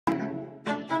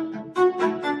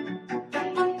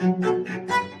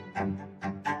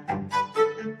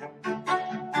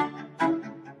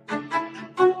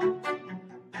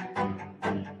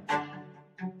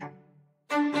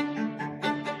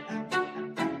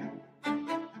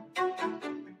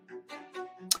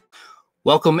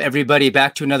Welcome, everybody,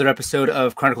 back to another episode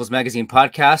of Chronicles Magazine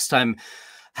Podcast. I'm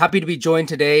happy to be joined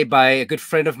today by a good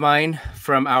friend of mine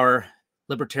from our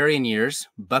libertarian years,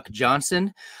 Buck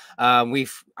Johnson. I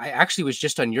actually was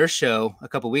just on your show a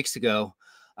couple weeks ago,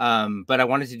 but I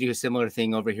wanted to do a similar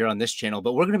thing over here on this channel.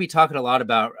 But we're going to be talking a lot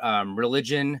about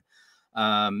religion,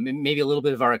 maybe a little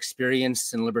bit of our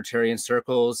experience in libertarian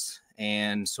circles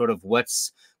and sort of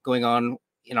what's going on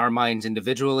in our minds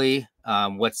individually,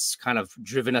 what's kind of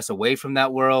driven us away from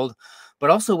that world, but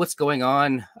also what's going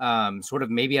on sort of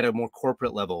maybe at a more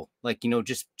corporate level, like,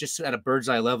 just at a bird's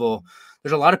eye level.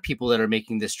 There's a lot of people that are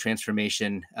making this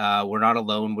transformation. We're not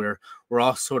alone. We're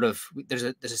all sort of, there's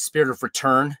a spirit of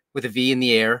return with a V in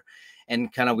the air,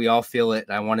 and kind of we all feel it.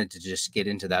 I wanted to just get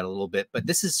into that a little bit, but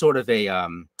this is sort of a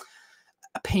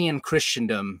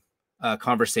pan-Christendom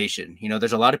conversation.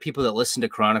 There's a lot of people that listen to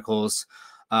Chronicles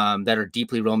that are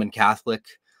deeply Roman Catholic.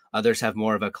 Others have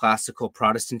more of a classical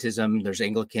Protestantism. There's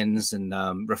Anglicans and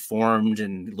Reformed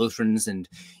and Lutherans, and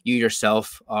you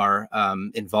yourself are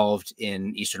involved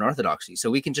in Eastern Orthodoxy. So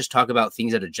we can just talk about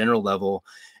things at a general level,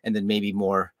 and then maybe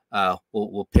more,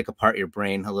 we'll pick apart your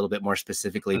brain a little bit more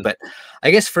specifically. But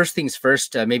I guess first things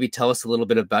first, maybe tell us a little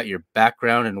bit about your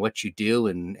background and what you do,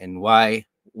 and why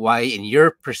in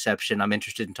your perception, I'm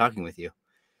interested in talking with you.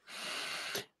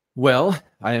 Well,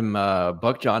 I'm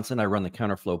Buck Johnson. I run the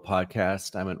Counterflow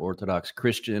podcast. I'm an Orthodox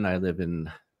Christian. I live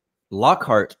in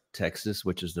Lockhart, Texas,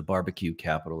 which is the barbecue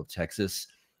capital of Texas.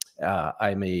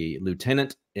 I'm a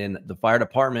lieutenant in the fire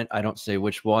department. I don't say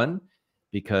which one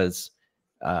because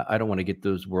I don't want to get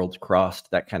those worlds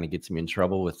crossed. That kind of gets me in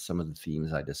trouble with some of the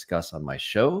themes I discuss on my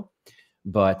show.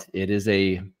 But it is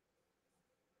a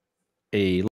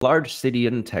large city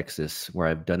in Texas where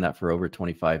I've done that for over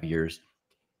 25 years.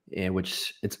 And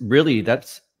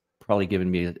that's probably given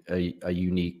me a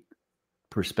unique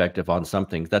perspective on some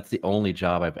things. That's the only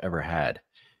job I've ever had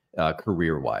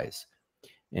career-wise.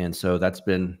 And so that's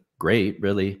been great,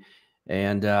 really.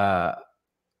 And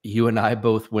you and I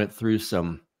both went through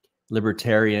some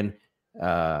libertarian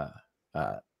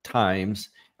times.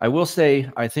 I will say,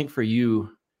 I think for you,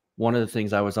 one of the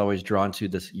things I was always drawn to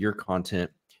your content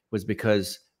was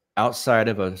because outside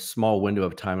of a small window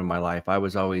of time in my life, I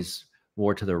was always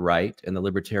more to the right in the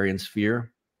libertarian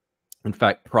sphere. In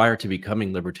fact, prior to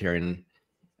becoming libertarian,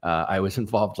 I was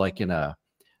involved in a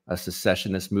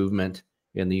secessionist movement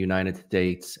in the United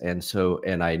States.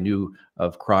 And I knew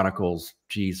of Chronicles,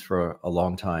 for a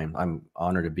long time. I'm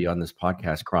honored to be on this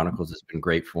podcast. Chronicles has been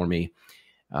great for me.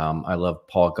 I love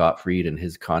Paul Gottfried and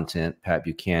his content, Pat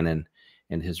Buchanan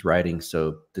and his writing.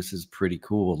 So this is pretty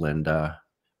cool. And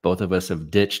both of us have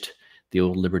ditched the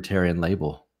old libertarian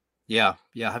label. Yeah.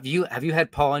 Have you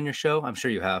had Paul on your show? I'm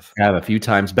sure you have. I have a few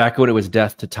times, back when it was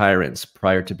Death to Tyrants,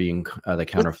 prior to being the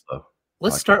Counterflow.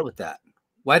 Let's start with that.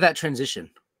 Why that transition?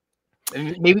 I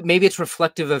mean, maybe it's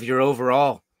reflective of your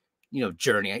overall,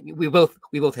 journey. We both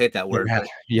hate that word. Yeah,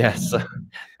 yes,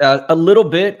 a little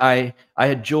bit. I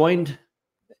had joined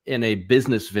in a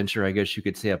business venture, I guess you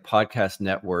could say, a podcast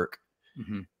network,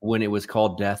 when it was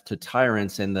called Death to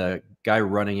Tyrants, and the guy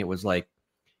running it was like,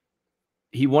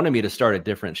 he wanted me to start a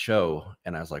different show.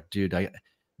 And I was like, dude,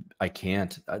 I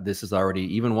can't. This is already,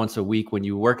 even once a week, when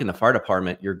you work in the fire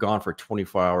department, you're gone for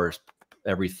 24 hours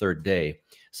every third day.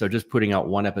 So just putting out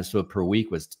one episode per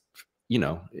week was, you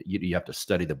have to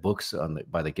study the books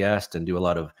by the guest and do a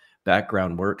lot of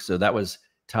background work. So that was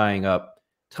tying up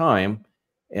time.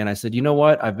 And I said, you know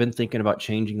what? I've been thinking about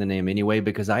changing the name anyway,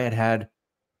 because I had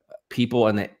people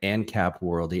in the ANCAP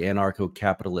world, the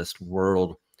anarcho-capitalist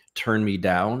world, turn me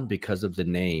down because of the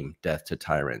name Death to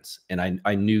Tyrants. And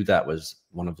I knew that was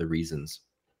one of the reasons.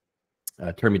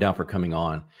 Turned me down for coming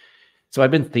on. So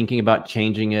I've been thinking about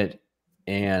changing it,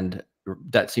 and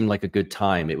that seemed like a good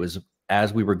time. It was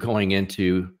as we were going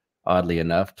into, oddly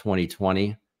enough,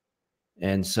 2020.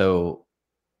 And so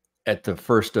at the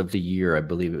first of the year, I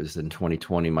believe it was in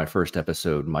 2020, my first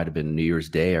episode might have been New Year's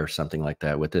Day or something like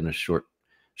that. Within a short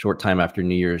time after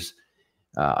New Year's,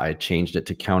 I changed it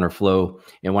to Counterflow.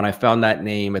 And when I found that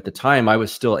name at the time, I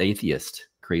was still atheist,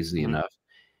 crazily enough.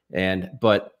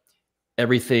 But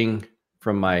everything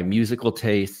from my musical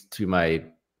taste to my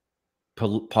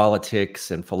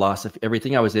politics and philosophy,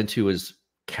 everything I was into was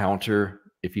counter,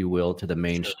 if you will, to the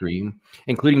mainstream,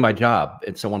 including my job.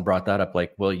 And someone brought that up,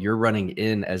 like, well, you're running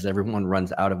in as everyone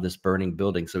runs out of this burning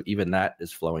building. So even that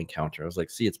is flowing counter. I was like,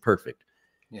 see, it's perfect.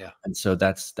 Yeah. And so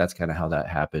that's kind of how that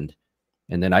happened.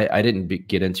 And then I didn't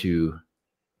get into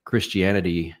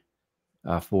Christianity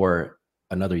for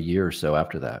another year or so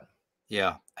after that.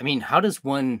 Yeah. I mean, how does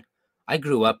one, I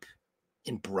grew up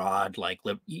in broad,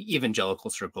 evangelical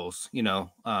circles,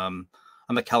 I'm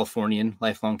I'm a Californian,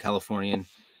 lifelong Californian.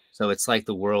 So it's like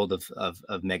the world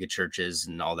of mega churches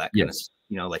and all that kind of,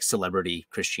 Yes. like celebrity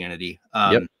Christianity.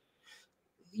 Yep.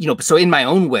 So in my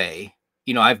own way,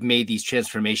 I've made these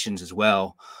transformations as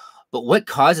well. But what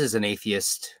causes an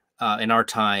atheist in our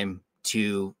time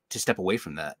to step away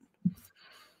from that?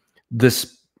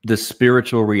 The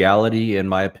spiritual reality, in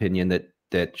my opinion,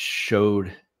 that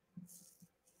showed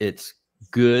its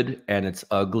good and it's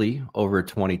ugly over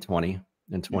 2020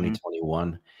 and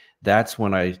 2021. That's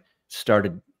when I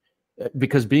started,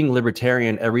 because being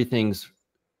libertarian, everything's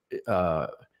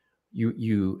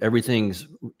everything's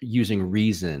using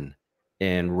reason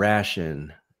and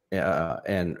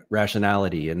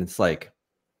rationality, and it's like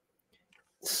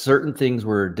certain things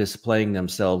were displaying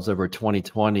themselves over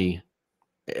 2020,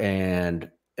 and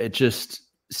it just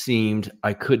seemed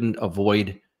I couldn't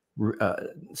avoid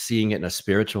seeing it in a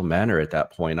spiritual manner at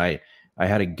that point. I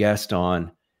had a guest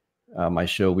on my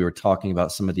show. We were talking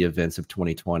about some of the events of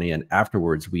 2020, and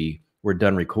afterwards we were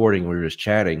done recording. We were just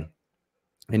chatting,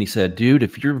 and he said, dude,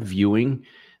 if you're viewing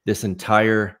this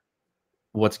entire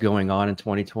what's going on in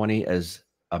 2020 as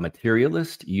a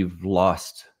materialist, you've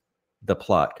lost the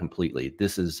plot completely.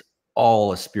 This is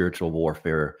all a spiritual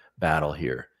warfare battle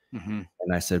here. And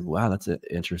I said, wow, that's an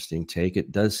interesting take.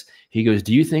 It does. He goes,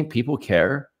 do you think people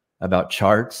care about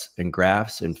charts and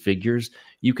graphs and figures?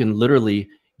 You can literally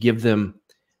give them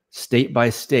state by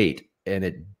state, and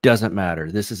it doesn't matter.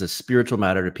 This is a spiritual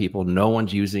matter to people. No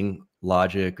one's using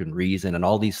logic and reason and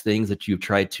all these things that you've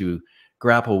tried to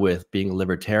grapple with being a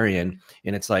libertarian.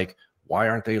 And it's like, why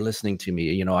aren't they listening to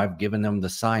me? I've given them the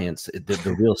science,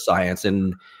 the real science,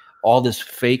 and all this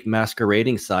fake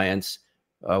masquerading science,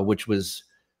 which was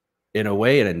in a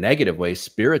way, in a negative way,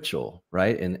 spiritual,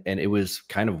 right? And it was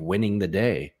kind of winning the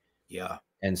day. Yeah.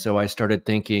 And so I started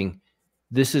thinking,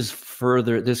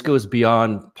 this goes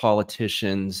beyond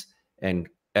politicians and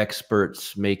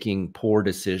experts making poor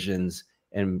decisions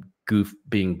and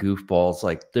being goofballs.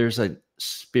 Like, there's a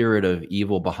spirit of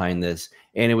evil behind this.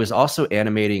 And it was also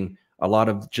animating a lot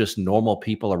of just normal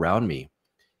people around me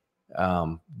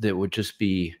that would just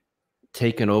be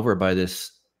taken over by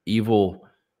this evil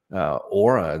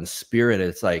aura and spirit.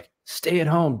 It's like, stay at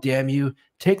home, damn you,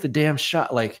 take the damn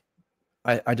shot. Like,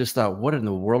 I just thought, what in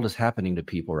the world is happening to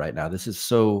people right now? This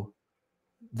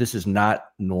is not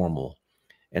normal.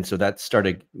 And so that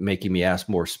started making me ask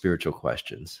more spiritual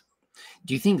questions.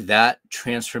 Do you think that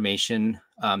transformation,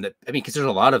 because there's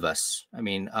a lot of us,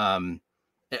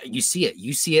 you see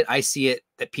it, I see it,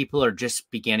 that people are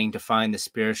just beginning to find the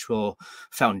spiritual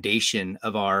foundation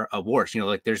of our wars.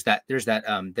 Like there's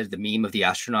the meme of the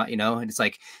astronaut, and it's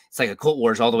like a cult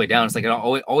wars all the way down. It's like it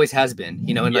always has been,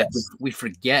 and Yes. like we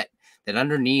forget that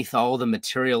underneath all the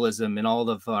materialism and all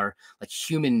of our like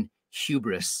human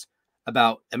hubris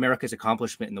about America's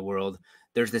accomplishment in the world,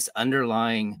 there's this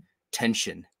underlying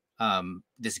tension,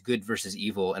 this good versus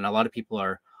evil. And a lot of people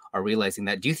are realizing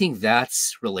that. Do you think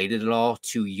that's related at all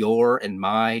to your and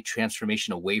my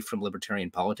transformation away from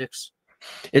libertarian politics?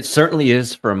 It certainly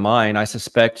is for mine. I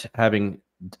suspect, having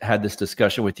had this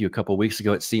discussion with you a couple of weeks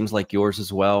ago, it seems like yours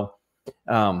as well.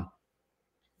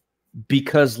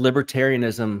 Because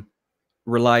libertarianism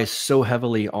relies so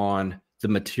heavily on the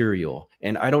material.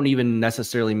 And I don't even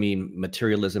necessarily mean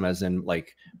materialism as in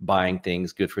like buying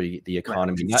things good for the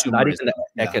economy, right. not even the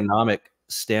economic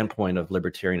standpoint of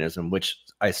libertarianism, which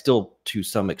I still, to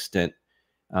some extent,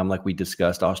 like we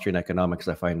discussed, Austrian economics,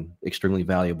 I find extremely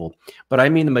valuable. But I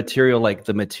mean the material, like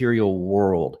the material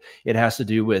world. It has to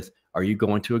do with, are you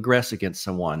going to aggress against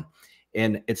someone?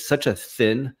 And it's such a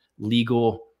thin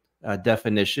legal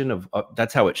definition of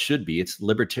that's how it should be. It's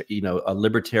a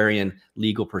libertarian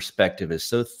legal perspective is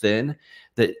so thin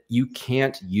that you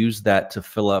can't use that to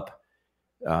fill up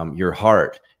your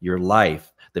heart, your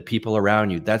life, the people around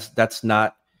you. That's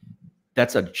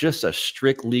just a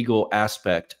strict legal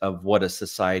aspect of what a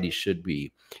society should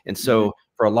be. And so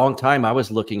for a long time, I was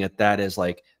looking at that as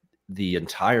like the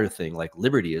entire thing, like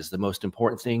liberty is the most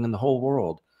important thing in the whole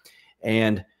world.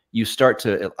 And I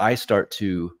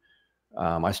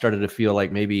started to feel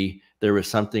like maybe there was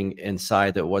something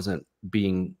inside that wasn't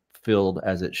being filled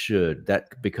as it should,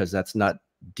 because that's not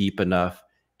deep enough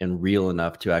and real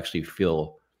enough to actually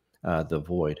fill the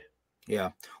void.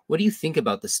 Yeah. What do you think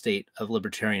about the state of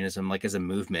libertarianism, like as a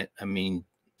movement?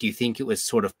 Do you think it was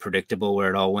sort of predictable where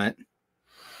it all went?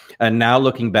 And now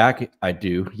looking back, I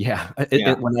do. Yeah.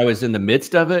 When I was in the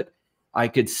midst of it, I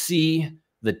could see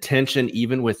the tension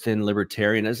even within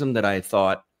libertarianism that I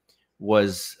thought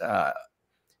was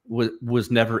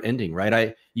never ending,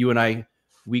 right? You and I,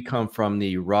 we come from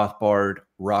the Rothbard,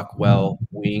 Rockwell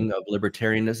wing of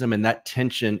libertarianism, and that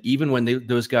tension, even when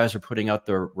those guys are putting out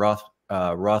their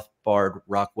Rothbard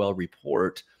Rockwell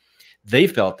report, they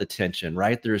felt the tension,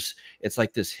 right? It's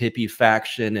like this hippie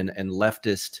faction and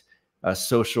leftist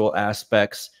social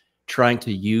aspects trying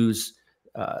to use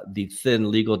the thin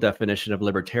legal definition of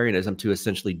libertarianism to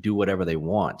essentially do whatever they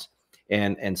want.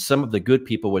 And some of the good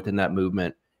people within that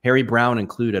movement, Harry Brown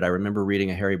included. I remember reading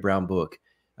a Harry Brown book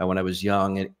when I was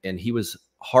young, and he was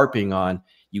harping on,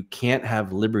 you can't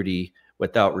have liberty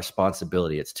without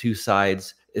responsibility. It's two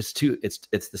sides. It's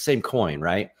the same coin,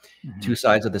 right? Mm-hmm. Two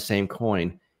sides of the same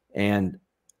coin. And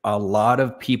a lot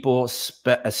of people,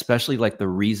 especially like the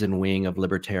Reason wing of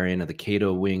libertarian or the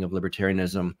Cato wing of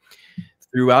libertarianism,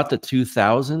 throughout the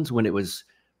 2000s, when it was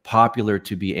popular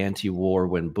to be anti-war,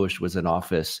 when Bush was in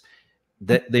office,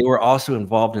 that they were also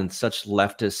involved in such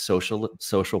leftist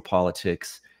social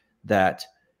politics that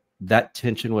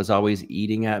tension was always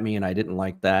eating at me, and I didn't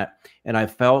like that. And I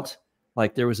felt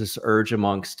like there was this urge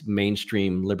amongst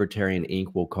mainstream libertarian Inc.,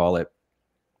 we'll call it.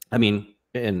 I mean,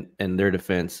 in their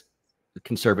defense,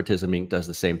 Conservatism Inc. does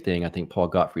the same thing. I think Paul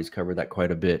Gottfried's covered that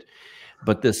quite a bit.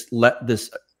 But this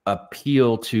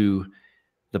appeal to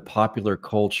the popular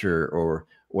culture or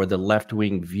the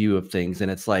left-wing view of things, and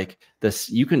it's like this,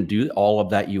 you can do all of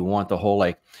that you want, the whole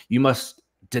like, you must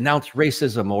denounce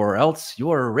racism or else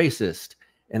you're a racist.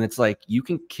 And it's like, you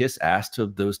can kiss ass to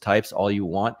those types all you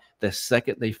want. The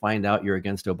second they find out you're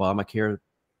against Obamacare,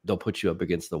 they'll put you up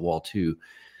against the wall too.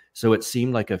 So it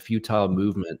seemed like a futile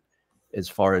movement as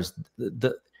far as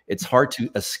it's hard to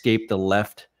escape the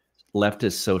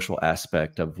leftist social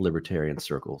aspect of libertarian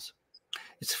circles.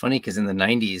 It's funny because in the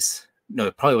 90s, no,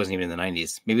 it probably wasn't even in the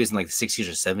 90s. Maybe it was in like the 60s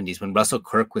or 70s when Russell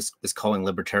Kirk was calling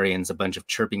libertarians a bunch of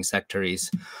chirping sectaries.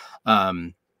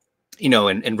 You know,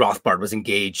 and Rothbard was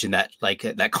engaged in that, like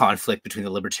that conflict between the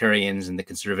libertarians and the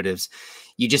conservatives.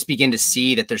 You just begin to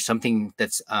see that there's something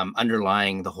that's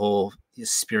underlying the whole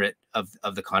spirit of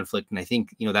the conflict. And I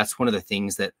think, you know, that's one of the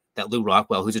things that Lou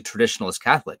Rockwell, who's a traditionalist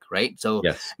Catholic, right? So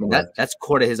yes, I mean, that's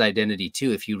core to his identity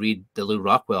too. If you read the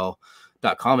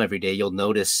LouRockwell.com every day, you'll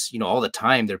notice, you know, all the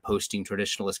time they're posting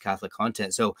traditionalist Catholic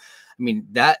content. So, I mean,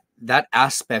 that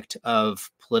aspect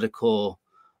of political,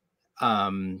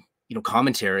 you know,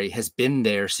 commentary has been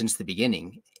there since the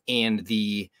beginning. And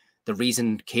the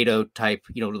Reason Cato type,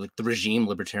 you know, like the regime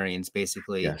libertarians,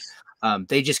 basically, yes.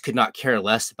 They just could not care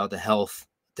less about the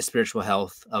spiritual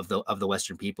health of the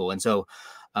Western people. And so,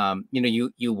 you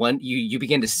know, you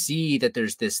begin to see that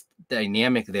there's this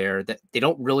dynamic there that they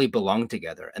don't really belong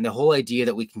together. And the whole idea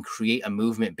that we can create a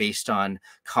movement based on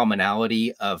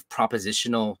commonality of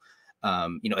propositional,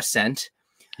 you know, assent,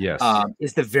 yes,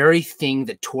 is the very thing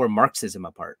that tore Marxism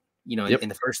apart. You know, yep. in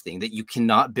the first thing, that you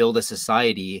cannot build a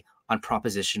society on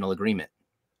propositional agreement.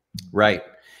 Right.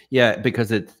 Yeah,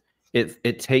 because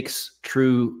it takes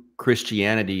true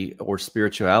Christianity or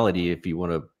spirituality, if you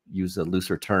want to use a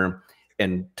looser term,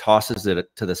 and tosses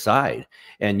it to the side.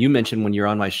 And you mentioned when you're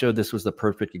on my show, this was the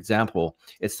perfect example.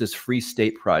 It's this Free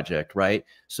State Project, right?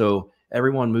 So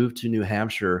everyone moved to New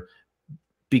Hampshire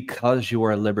because you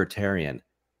are a libertarian.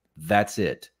 That's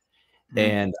it.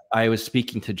 And I was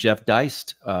speaking to Jeff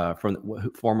Deist,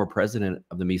 former president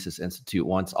of the Mises Institute,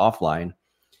 once offline,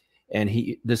 and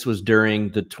this was during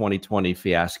the 2020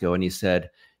 fiasco, and he said,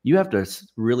 you have to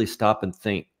really stop and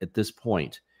think at this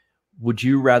point, would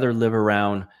you rather live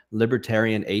around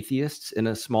libertarian atheists in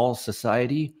a small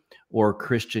society or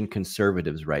Christian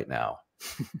conservatives right now?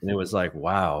 And it was like,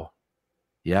 wow,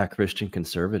 yeah, Christian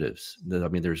conservatives. I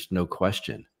mean, there's no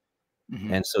question.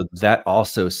 Mm-hmm. And so that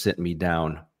also sent me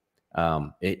down.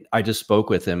 I just spoke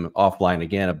with him offline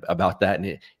again about that,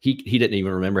 and he didn't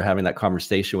even remember having that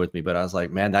conversation with me, but I was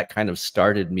like, man, that kind of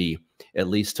started me at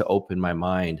least to open my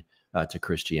mind to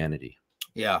Christianity.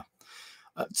 Yeah.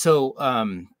 So,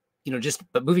 you know,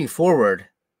 but moving forward,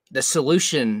 the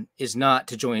solution is not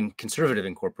to join Conservative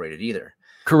Incorporated either.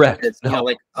 Correct. Because, you know,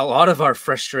 like a lot of our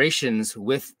frustrations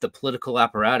with the political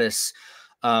apparatus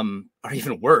are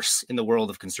even worse in the world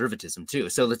of conservatism too.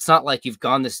 So it's not like you've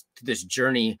gone this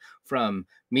journey from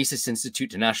Mises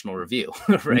Institute to National Review,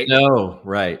 right? No,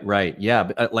 right. Yeah.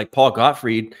 But, like Paul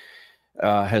Gottfried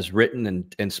has written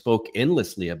and spoke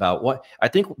endlessly about what I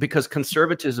think, because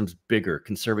conservatism's bigger.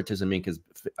 Conservatism Inc. is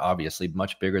obviously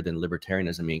much bigger than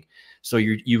Libertarianism Inc. So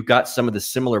you've got some of the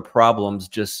similar problems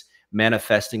just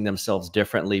manifesting themselves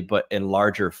differently, but in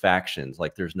larger factions.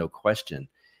 Like, there's no question.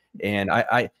 And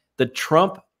the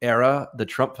Trump era, the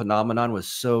Trump phenomenon was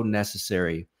so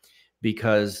necessary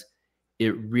because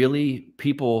it really,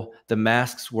 the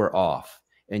masks were off,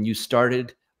 and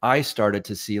I started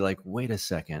to see, like, wait a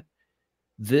second,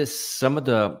 some of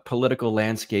the political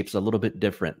landscape's a little bit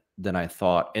different than I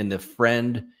thought. And the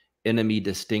friend enemy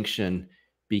distinction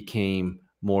became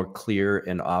more clear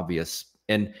and obvious.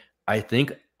 And I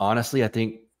think, honestly, I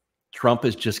think Trump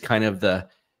is just kind of the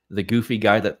goofy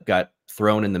guy that got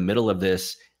thrown in the middle of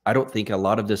this. I don't think a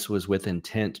lot of this was with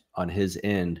intent on his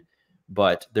end,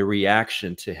 but the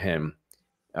reaction to him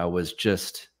was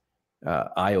just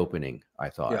eye-opening, I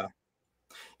thought. Yeah.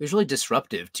 It was really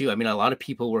disruptive too. I mean, a lot of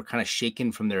people were kind of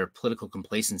shaken from their political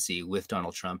complacency with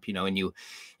Donald Trump, and you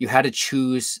had to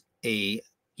choose a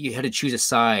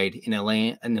side in a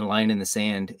line in the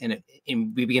sand, and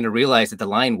we began to realize that the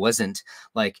line wasn't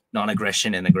like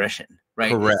non-aggression and aggression,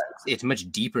 right? Correct. It's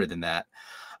much deeper than that.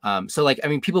 So like, I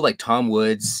mean, people like Tom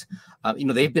Woods,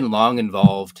 they've been long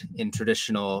involved in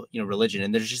traditional, religion.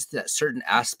 And there's just that certain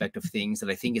aspect of things that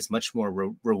I think is much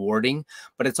more rewarding,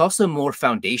 but it's also more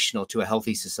foundational to a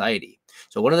healthy society.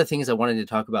 So one of the things I wanted to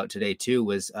talk about today too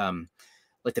was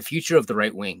like the future of the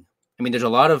right wing. I mean, there's a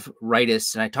lot of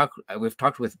rightists, and we've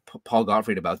talked with Paul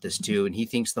Gottfried about this too, and he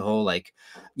thinks the whole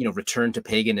return to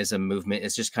paganism movement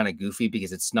is just kind of goofy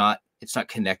because it's not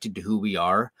connected to who we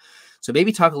are. So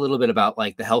maybe talk a little bit about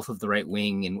like the health of the right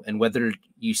wing and whether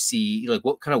you see like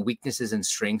what kind of weaknesses and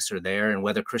strengths are there, and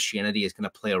whether Christianity is going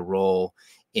to play a role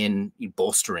in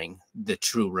bolstering the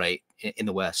true right in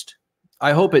the West.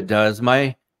 I hope it does.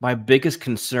 My biggest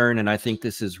concern, and I think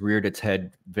this has reared its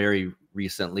head very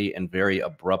recently and very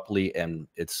abruptly, and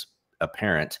it's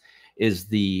apparent, is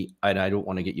and I don't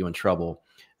want to get you in trouble.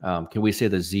 Can we say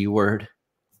the Z word?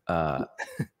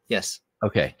 Yes.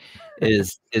 Okay.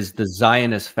 Is the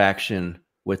Zionist faction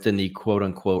within the quote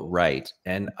unquote right.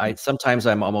 And sometimes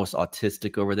I'm almost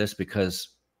autistic over this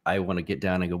because I want to get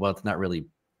down and go, well, it's not really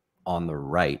on the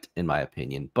right, in my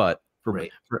opinion, but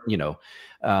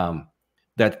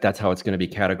that's how it's going to be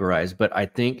categorized. But I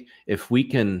think if we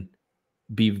can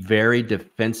be very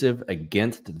defensive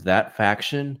against that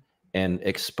faction and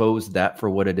expose that for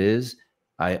what it is,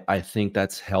 I think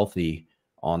that's healthy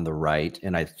on the right.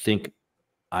 And I think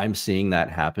I'm seeing that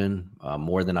happen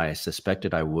more than I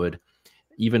suspected I would.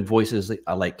 Even voices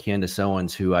like Candace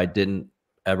Owens, who I didn't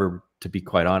ever, to be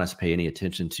quite honest, pay any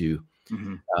attention to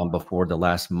before the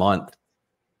last month.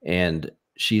 And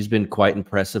she's been quite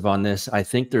impressive on this. I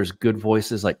think there's good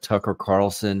voices like Tucker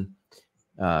Carlson,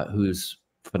 who's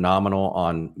phenomenal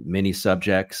on many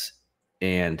subjects.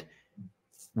 And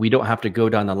we don't have to go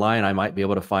down the line. I might be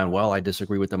able to find, well, I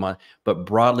disagree with them on, but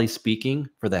broadly speaking,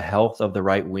 for the health of the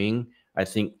right wing, I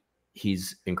think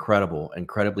he's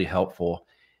incredibly helpful.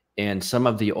 And some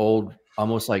of the old,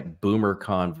 almost like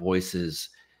BoomerCon voices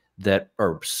that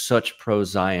are such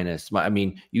pro-Zionists. I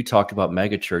mean, you talked about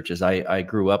mega churches. I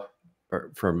grew up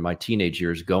from my teenage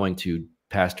years going to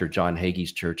Pastor John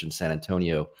Hagee's church in San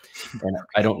Antonio. And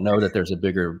I don't know that there's a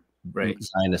bigger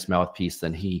Zionist mouthpiece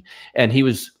than he. And he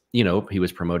was, he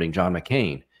was promoting John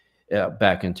McCain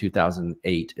back in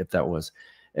 2008, if that was.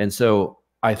 And so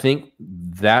I think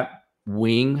that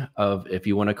wing of, if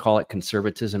you want to call it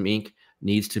conservatism Inc.,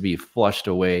 needs to be flushed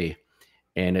away.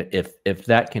 And if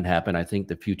that can happen, I think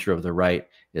the future of the right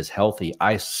is healthy.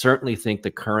 I certainly think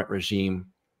the current regime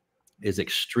is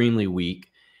extremely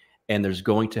weak, and there's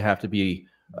going to have to be,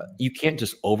 you can't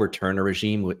just overturn a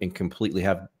regime and completely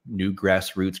have new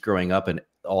grassroots growing up and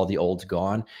all the old's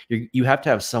gone. You have to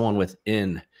have someone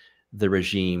within the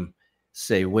regime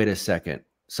say, wait a second,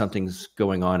 something's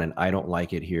going on and I don't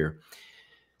like it here.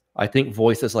 I think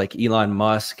voices like Elon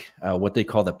Musk, what they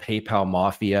call the PayPal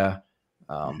mafia,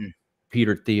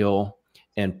 Peter Thiel,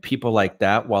 and people like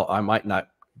that, while I might not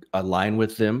align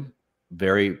with them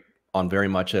very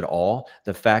much at all,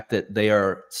 the fact that they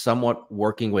are somewhat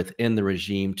working within the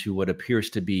regime to what appears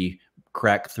to be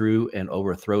crack through and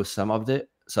overthrow some of it,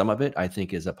 I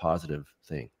think is a positive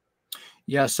thing.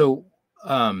 Yeah. So,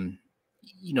 in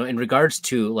regards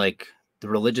to like the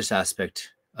religious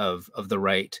aspect of the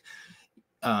right,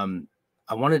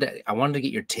 I wanted to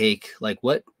get your take. Like,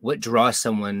 what draws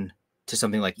someone to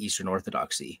something like Eastern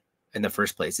Orthodoxy in the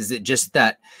first place? Is it just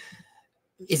that?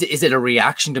 Is it a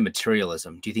reaction to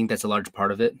materialism? Do you think that's a large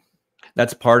part of it?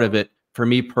 That's part of it for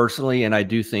me personally, and I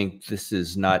do think this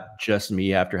is not just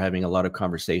me. After having a lot of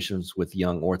conversations with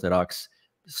young Orthodox,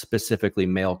 specifically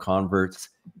male converts,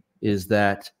 is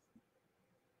that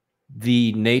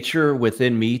the nature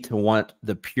within me to want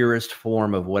the purest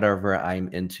form of whatever I'm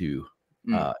into.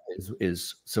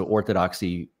 So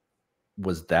Orthodoxy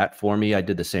was that for me. I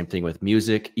did the same thing with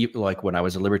music. Like when I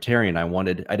was a libertarian,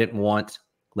 I didn't want,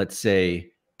 let's say,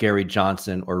 Gary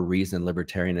Johnson or Reason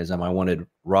libertarianism. I wanted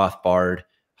Rothbard,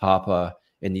 Hoppe,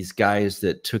 and these guys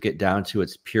that took it down to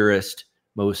its purest,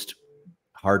 most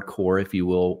hardcore, if you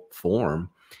will,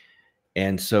 form.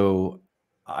 And so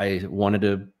I wanted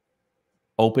to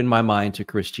open my mind to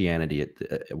Christianity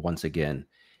once again.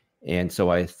 And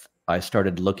so I I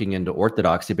started looking into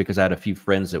Orthodoxy because I had a few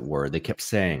friends that were. They kept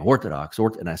saying Orthodox,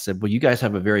 and I said, well, you guys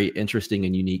have a very interesting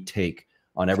and unique take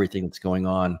on everything that's going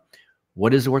on.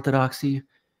 What is Orthodoxy?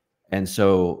 And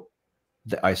so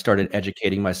I started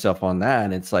educating myself on that.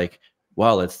 And it's like,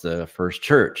 well, it's the first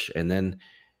church. And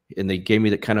they gave me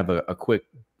the kind of a quick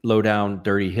lowdown,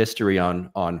 dirty history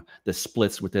on the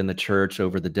splits within the church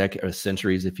over the decades or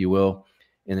centuries, if you will.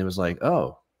 And it was like,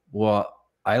 oh, well,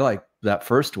 I like that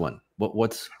first one. I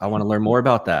want to learn more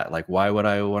about that. Like, why would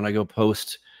I want to go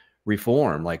post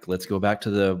reform? Like, let's go back to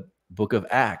the book of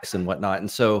Acts and whatnot. And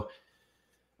so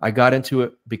I got into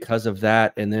it because of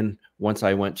that. And then once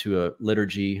I went to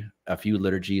a few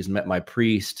liturgies, met my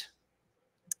priest,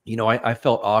 I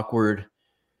felt awkward.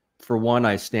 For one,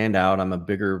 I stand out. I'm a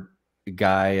bigger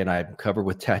guy and I'm covered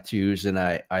with tattoos. And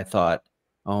I thought,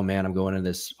 oh man, I'm going to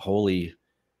this holy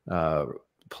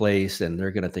place and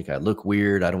they're going to think I look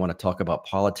weird. I don't want to talk about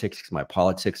politics because my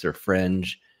politics are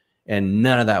fringe, and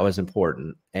none of that was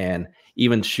important. And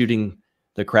even shooting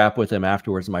the crap with him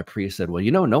afterwards, my priest said, well,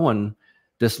 no one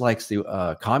dislikes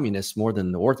the communists more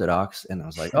than the Orthodox. And I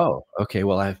was like, oh, okay,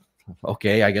 well, I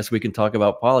guess we can talk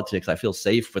about politics. I feel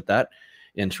safe with that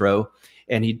intro.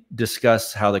 And he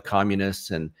discussed how the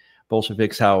communists and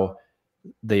Bolsheviks, how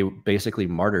they basically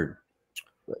martyred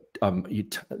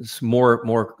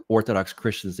more Orthodox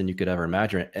Christians than you could ever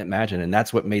imagine. And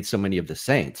that's what made so many of the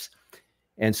saints.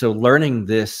 And so learning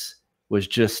this was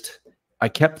I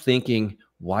kept thinking,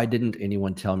 why didn't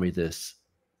anyone tell me this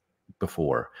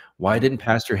before? Why didn't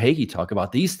Pastor Hagee talk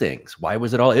about these things? Why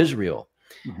was it all Israel?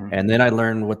 Mm-hmm. And then I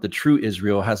learned what the true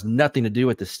Israel has nothing to do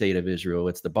with the state of Israel.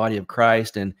 It's the body of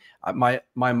Christ. And my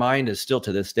mind is still,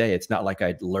 to this day, it's not like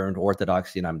I learned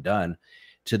Orthodoxy and I'm done.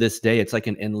 To this day, it's like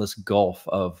an endless gulf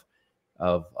of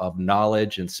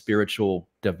knowledge and spiritual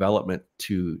development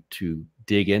to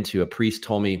dig into. A priest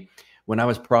told me when I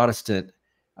was Protestant,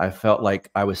 I felt like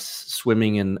I was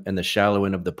swimming in the shallow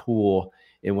end of the pool.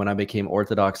 And when I became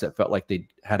Orthodox, it felt like they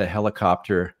had a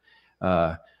helicopter,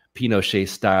 Pinochet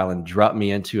style, and dropped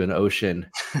me into an ocean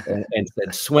and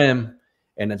said, swim.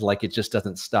 And it's like, it just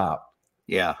doesn't stop.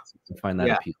 Yeah. I find that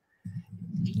appealing.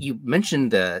 You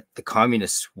mentioned the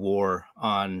communist war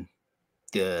on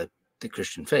the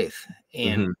Christian faith.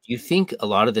 And do you think a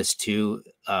lot of this too,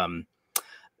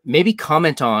 maybe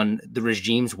comment on the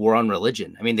regime's war on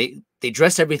religion? I mean, they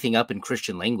dress everything up in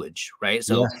Christian language, right?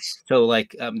 So, so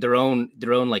like their own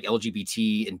like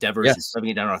LGBT endeavors and shoving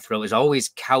it down our throat is always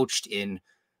couched in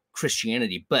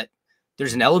Christianity. But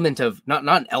there's an element of not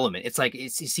an element. It's like,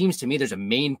 it seems to me there's a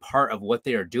main part of what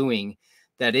they are doing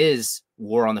that is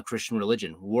war on the Christian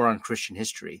religion, war on Christian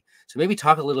history. So maybe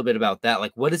talk a little bit about that.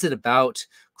 Like, what is it about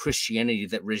Christianity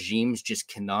that regimes just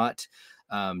cannot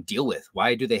deal with?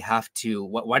 Why do they have to?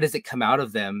 Why does it come out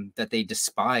of them that they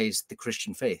despise the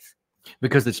Christian faith?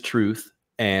 Because it's truth,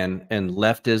 and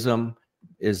leftism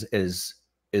is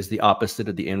the opposite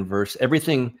of the inverse.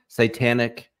 Everything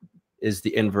satanic is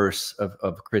the inverse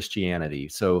of Christianity.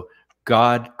 So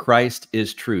Christ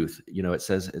is truth. It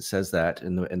says that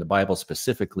in the Bible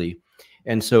specifically.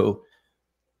 And so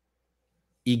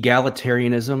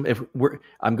egalitarianism,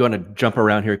 I'm going to jump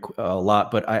around here a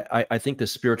lot, but I think the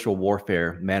spiritual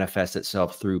warfare manifests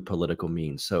itself through political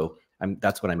means. So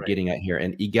that's what I'm getting at here.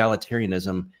 And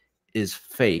egalitarianism is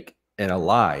fake and a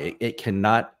lie.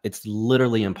 It's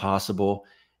literally impossible.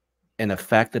 And the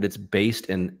fact that it's based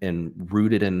and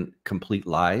rooted in complete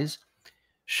lies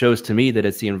shows to me that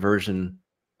it's the inversion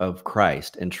of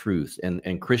Christ and truth.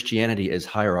 And Christianity is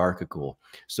hierarchical.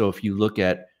 So if you look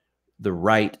at the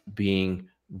right being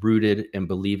rooted in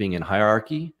believing in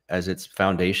hierarchy as its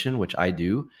foundation, which I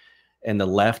do, and the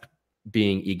left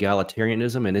being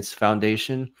egalitarianism and its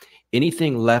foundation,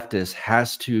 anything leftist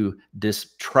has to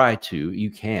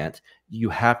you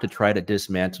have to try to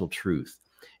dismantle truth.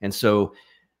 And so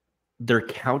they're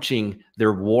couching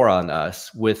their war on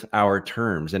us with our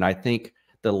terms. And I think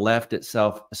the left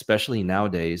itself, especially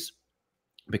nowadays,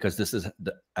 because this is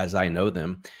as I know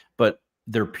them, but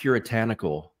they're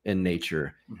puritanical in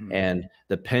nature. And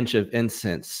the pinch of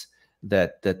incense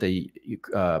that the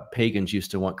pagans used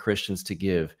to want Christians to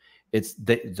give,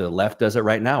 the left does it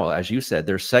right now. As you said,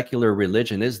 their secular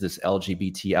religion is this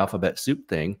LGBT alphabet soup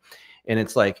thing. And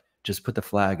it's like, just put the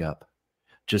flag up.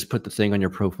 Just put the thing on your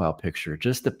profile picture.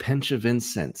 Just the pinch of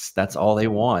incense. That's all they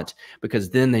want, because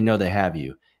then they know they have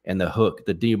you. And the hook,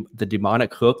 the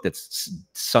demonic hook that's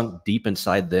sunk deep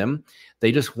inside them,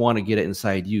 they just want to get it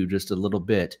inside you just a little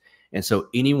bit. And so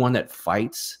anyone that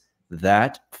fights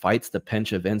the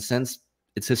pinch of incense,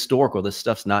 it's historical. This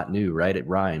stuff's not new, right? It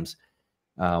rhymes.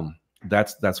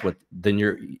 that's what, then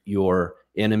your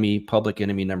enemy, public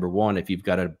enemy number one, if you've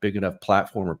got a big enough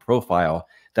platform or profile,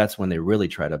 that's when they really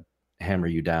try to hammer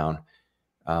you down.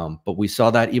 But we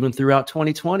saw that even throughout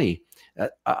 2020.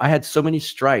 I had so many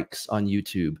strikes on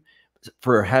YouTube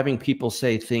for having people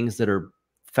say things that are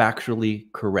factually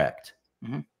correct,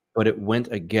 but it went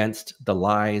against the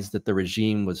lies that the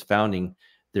regime was founding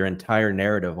their entire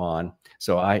narrative on.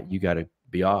 So you got to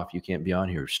be off. You can't be on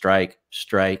here. Strike,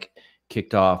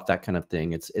 kicked off, that kind of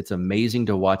thing. It's amazing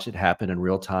to watch it happen in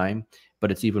real time,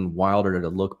 but it's even wilder to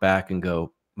look back and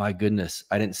go, my goodness,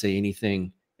 I didn't say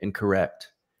anything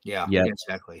incorrect. Yeah, yet.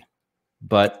 Exactly.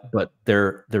 But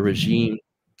the regime,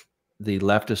 the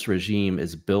leftist regime,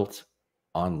 is built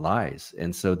on lies,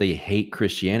 and so they hate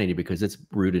Christianity because it's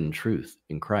rooted in truth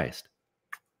in Christ.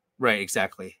 Right,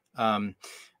 exactly. One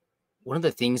of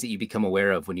the things that you become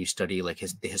aware of when you study like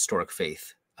the historic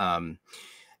faith,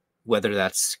 whether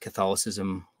that's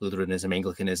Catholicism, Lutheranism,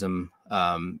 Anglicanism,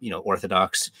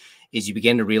 Orthodox, is you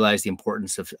begin to realize the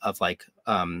importance of like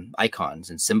icons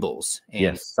and symbols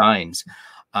and signs.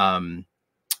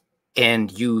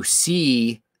 And you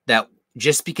see that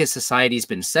just because society's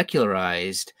been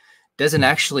secularized doesn't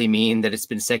actually mean that it's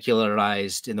been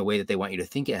secularized in the way that they want you to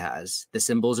think it has. The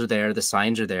symbols are there, the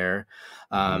signs are there.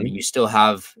 You still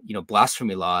have,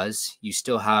 blasphemy laws. You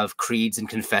still have creeds and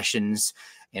confessions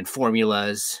and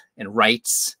formulas and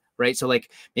rites, right? So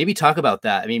like, maybe talk about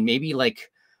that. I mean, maybe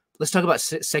like, let's talk about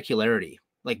secularity.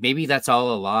 Like maybe that's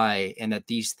all a lie and that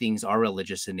these things are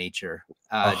religious in nature.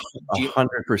 100%.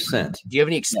 Do you have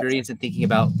any experience in thinking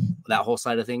about that whole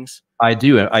side of things? I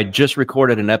do. I just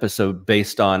recorded an episode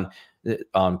based on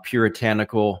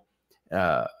puritanical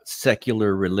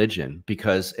secular religion,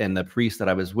 because, and the priest that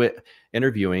I was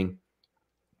interviewing,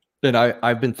 that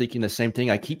I've been thinking the same thing.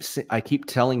 I keep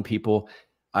telling people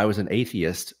I was an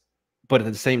atheist, but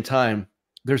at the same time,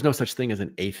 there's no such thing as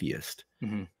an atheist.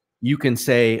 You can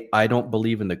say, I don't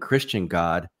believe in the Christian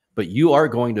God, but you are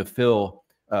going to fill,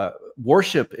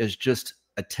 worship is just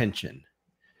attention.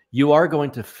 You are going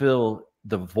to fill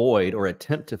the void, or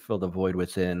attempt to fill the void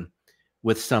within,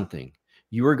 with something.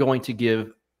 You are going to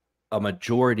give a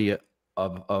majority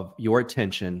of your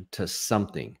attention to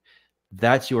something.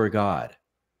 That's your God.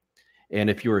 And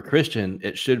if you're a Christian,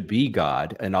 it should be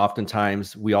God. And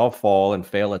oftentimes we all fall and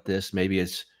fail at this. Maybe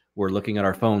it's we're looking at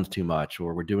our phones too much,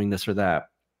 or we're doing this or that,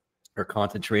 or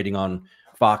concentrating on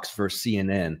Fox versus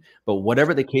CNN. But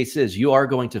whatever the case is, you are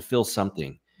going to feel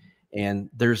something. And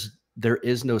there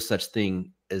is no such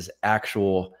thing as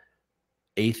actual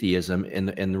atheism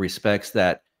in the respects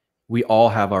that we all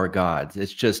have our gods.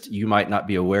 It's just, you might not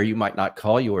be aware, you might not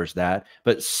call yours that,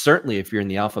 but certainly if you're in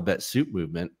the alphabet soup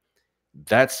movement,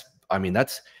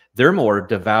 they're more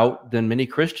devout than many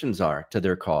Christians are to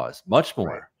their cause, much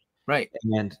more. Right.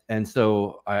 And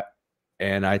so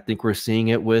I think we're seeing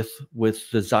it with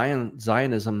the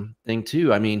Zionism thing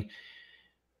too. I mean,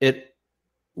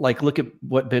 look at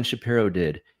what Ben Shapiro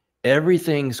did.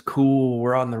 Everything's cool.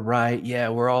 We're on the right. Yeah,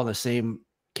 we're all in the same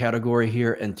category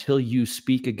here until you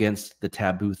speak against the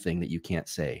taboo thing that you can't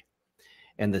say.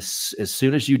 And as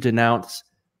soon as you denounce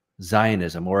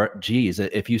Zionism, or geez,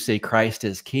 if you say Christ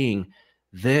is king,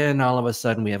 then all of a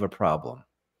sudden we have a problem.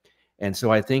 And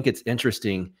so I think it's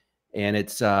interesting, and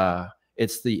it's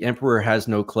the emperor has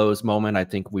no clothes moment. I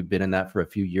think we've been in that for a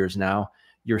few years now.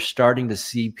 You're starting to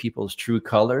see people's true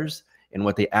colors and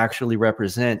what they actually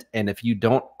represent. And if you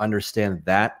don't understand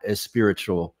that as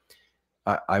spiritual,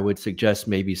 I would suggest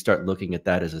maybe start looking at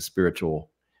that as a spiritual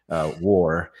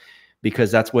war,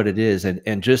 because that's what it is.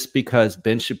 And just because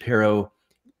Ben Shapiro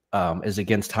is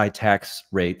against high tax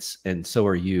rates, and so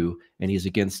are you, and he's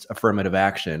against affirmative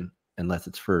action, unless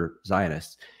it's for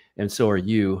Zionists, and so are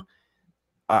you,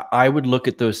 I would look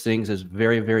at those things as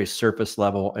very, very surface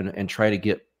level, and try to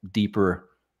get deeper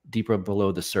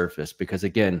below the surface. Because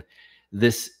again,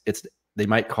 they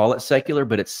might call it secular,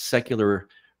 but it's secular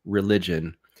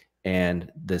religion.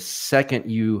 And the second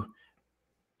you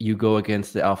go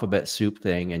against the alphabet soup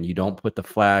thing and you don't put the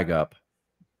flag up,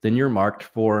 then you're marked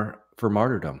for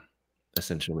martyrdom,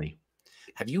 essentially.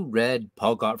 Have you read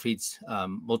Paul Gottfried's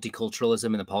Multiculturalism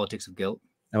and the Politics of Guilt?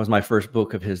 That was my first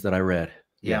book of his that I read.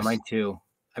 Yeah, yes. Mine too.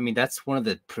 I mean, that's one of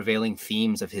the prevailing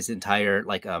themes of his entire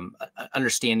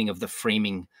understanding of the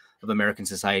framing of American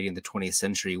society in the 20th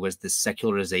century, was the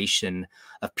secularization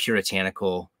of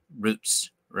puritanical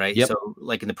roots, right? Yep. So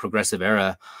like in the progressive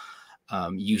era,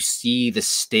 you see the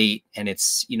state and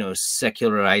its,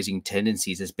 secularizing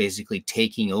tendencies as basically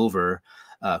taking over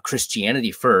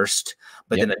Christianity first,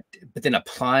 but then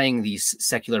applying these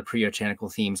secular puritanical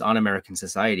themes on American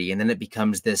society. And then it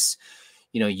becomes this,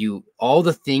 all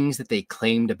the things that they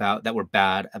claimed about that were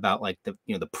bad about like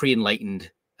the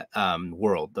pre-enlightened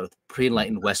world, the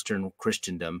pre-enlightened Western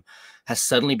Christendom has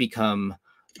suddenly become,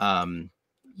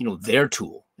 their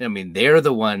tool. I mean, they're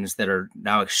the ones that are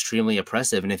now extremely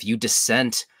oppressive. And if you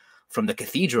dissent from the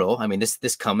cathedral, I mean,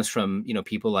 this comes from,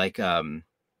 people like,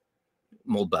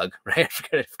 Moldbug, right? I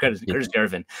forgot Curtis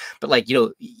Garvin. But like,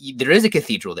 there is a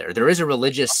cathedral there. There is a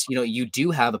religious, you do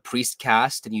have a priest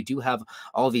caste and you do have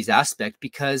all these aspects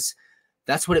because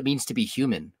that's what it means to be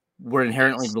human. We're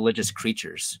inherently religious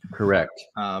creatures. Correct.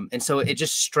 And so it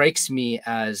just strikes me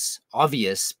as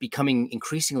obvious, becoming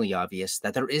increasingly obvious,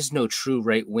 that there is no true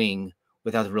right wing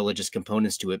without the religious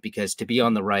components to it, because to be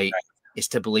on the right is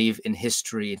to believe in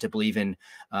history and to believe in,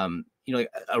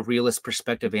 a realist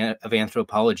perspective of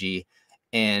anthropology.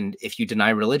 And if you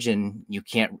deny religion, you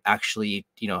can't actually,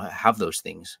 have those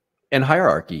things. And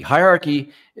hierarchy,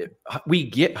 we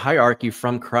get hierarchy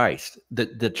from Christ.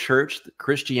 The church,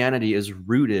 Christianity, is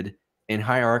rooted in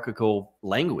hierarchical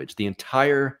language. The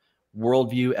entire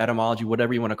worldview, etymology,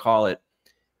 whatever you want to call it,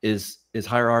 is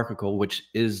hierarchical, which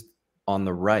is on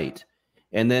the right.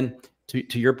 And then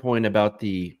to your point about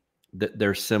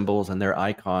their symbols and their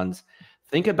icons,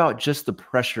 think about just the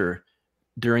pressure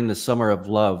during the Summer of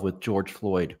Love with George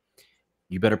Floyd.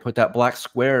 You better put that black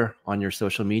square on your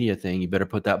social media thing. You better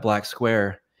put that black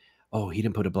square. Oh, he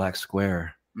didn't put a black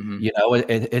square. Mm-hmm.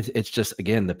 It's just,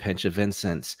 again, the pinch of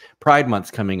incense. Pride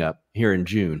Month's coming up here in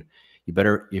June. You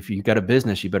better, if you got a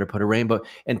business, you better put a rainbow.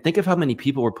 And think of how many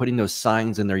people were putting those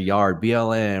signs in their yard,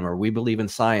 BLM or We Believe in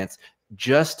Science,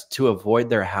 just to avoid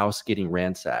their house getting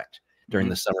ransacked during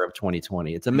the summer of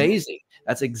 2020. It's amazing.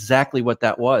 That's exactly what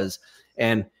that was.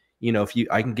 And,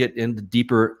 I can get into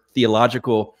deeper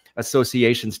theological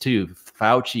associations too.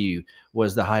 Fauci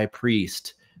was the high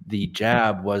priest. The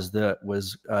jab was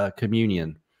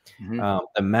communion. The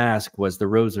mask was the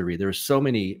rosary. There's so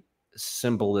many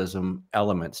symbolism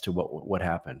elements to what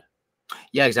happened.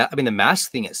 Yeah, exactly. I mean, the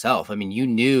mask thing itself. I mean, you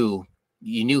knew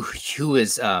who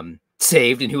was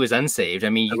saved and who was unsaved. I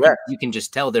mean, you can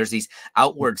just tell there's these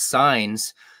outward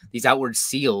signs, these outward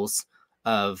seals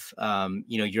of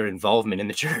your involvement in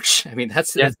the church. I mean,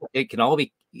 that's it can all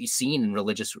be seen in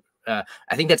religious. I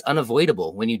think that's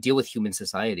unavoidable when you deal with human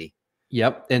society.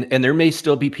 Yep. And there may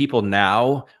still be people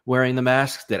now wearing the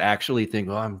masks that actually think,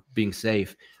 oh, I'm being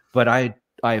safe. But I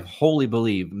wholly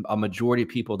believe a majority of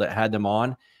people that had them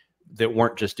on that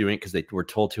weren't just doing it because they were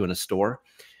told to in a store.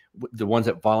 The ones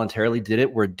that voluntarily did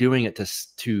it were doing it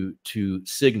to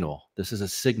signal. This is a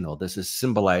signal. This is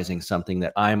symbolizing something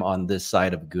that I'm on this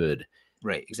side of good.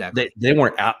 Right, exactly. They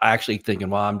weren't actually thinking,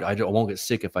 well, I won't get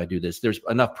sick if I do this. There's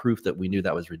enough proof that we knew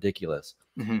that was ridiculous.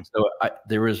 So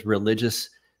there was religious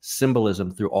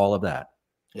symbolism through all of that.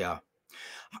 Yeah.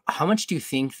 How much do you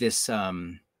think this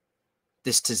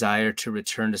desire to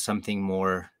return to something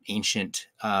more ancient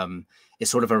is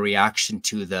sort of a reaction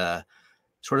to the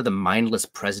sort of the mindless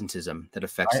presentism that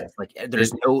affects it? Like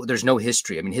there's no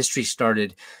history. I mean, history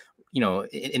started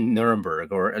in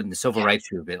Nuremberg or in the civil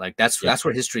rights movement. Like that's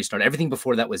where history started. Everything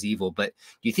before that was evil. But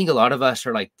do you think a lot of us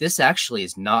are like, this actually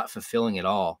is not fulfilling at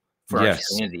all for our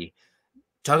humanity?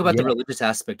 Talk about the religious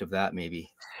aspect of that,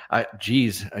 maybe.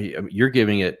 You're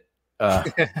giving it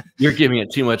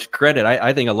too much credit.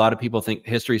 I think a lot of people think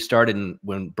history started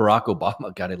when Barack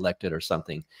Obama got elected or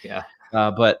something. Yeah.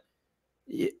 But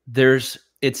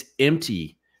it's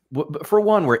empty. For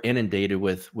one, we're inundated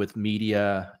with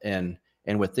media and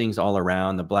with things all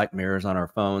around, the black mirrors on our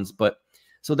phones. But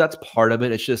so that's part of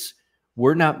it. It's just,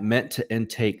 we're not meant to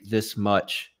intake this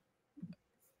much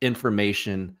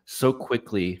information so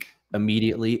quickly,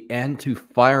 immediately, and to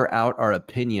fire out our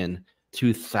opinion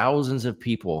to thousands of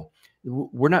people.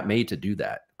 We're not made to do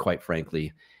that, quite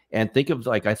frankly. And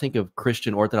I think of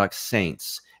Christian Orthodox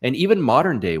saints and even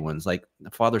modern day ones like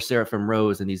Father Seraphim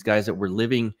Rose and these guys that were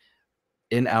living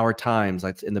in our times,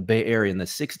 like in the Bay Area in the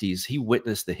 60s. He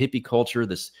witnessed the hippie culture,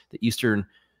 the Eastern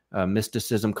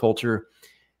mysticism culture.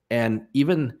 And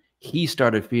even he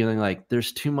started feeling like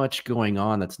there's too much going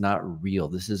on that's not real.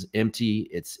 This is empty.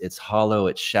 It's hollow.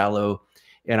 It's shallow.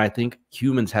 And I think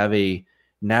humans have a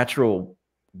natural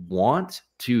want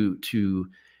to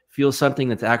feel something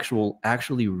that's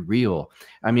actually real.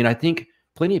 I mean, I think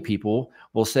plenty of people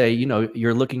will say,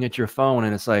 you're looking at your phone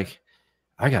and it's like,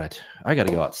 I gotta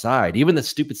go outside. Even the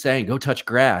stupid saying, go touch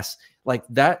grass, like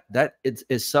that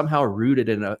is somehow rooted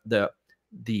in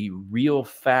the real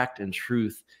fact and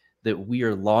truth that we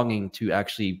are longing to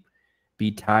actually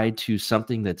be tied to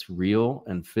something that's real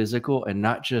and physical and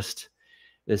not just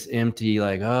this empty,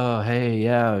 like, oh, hey,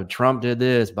 yeah, Trump did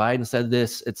this, Biden said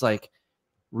this. It's like,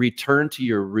 return to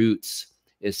your roots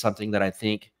is something that I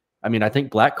think I mean, I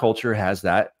think Black culture has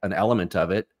an element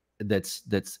of it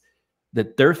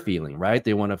that they're feeling, right?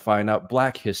 They want to find out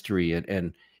Black history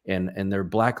and their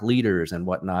Black leaders and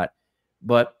whatnot.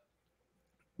 But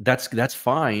that's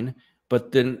fine.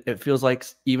 But then it feels like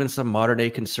even some modern day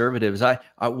conservatives,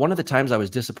 one of the times I was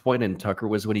disappointed in Tucker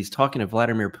was when he's talking to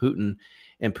Vladimir Putin,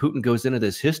 and Putin goes into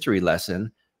this history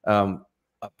lesson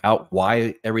about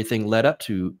why everything led up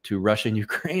to Russia and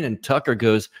Ukraine, and Tucker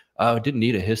goes, "Oh, didn't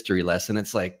need a history lesson."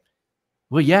 It's like,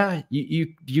 well, yeah,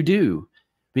 you do,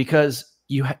 because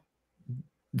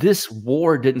this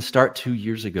war didn't start 2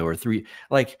 years ago or 3.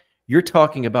 Like, you're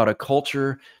talking about a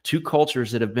culture, two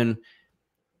cultures that have been,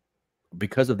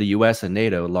 because of the US and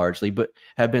NATO largely, but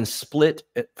have been split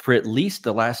for at least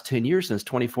the last 10 years, since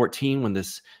 2014, when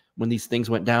these things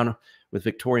went down with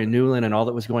Victoria Nuland and all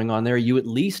that was going on there. You at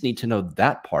least need to know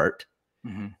that part.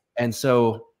 Mm-hmm. And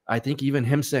so I think even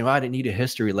him saying, well, I didn't need a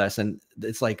history lesson,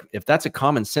 it's like, if that's a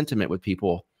common sentiment with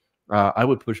people, I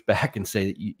would push back and say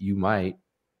that you might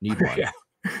need one. Yeah,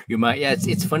 you might. Yeah,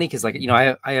 it's funny because, like, you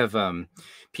know, I have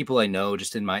people I know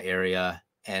just in my area,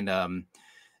 and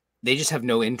they just have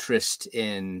no interest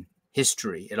in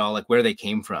history at all, like where they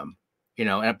came from, you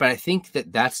know. But I think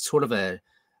that's sort of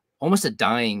almost a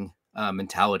dying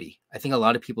mentality. I think a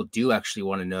lot of people do actually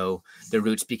want to know their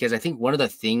roots, because I think one of the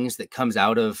things that comes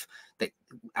out of that,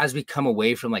 as we come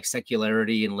away from like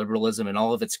secularity and liberalism and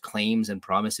all of its claims and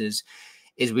promises,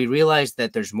 is we realize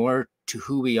that there's more to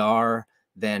who we are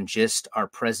than just our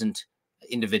present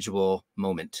individual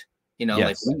moment. You know,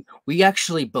 Yes. like we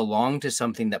actually belong to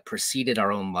something that preceded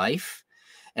our own life,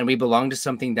 and we belong to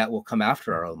something that will come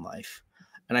after our own life.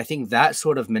 And I think that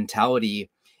sort of mentality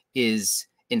is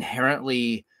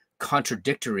inherently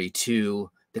contradictory to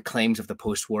the claims of the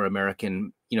post-war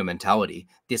American, you know, mentality.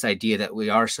 This idea that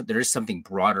there is something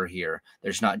broader here.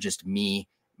 There's not just me,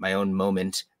 my own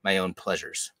moment, my own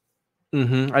pleasures.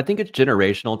 Mm-hmm. I think it's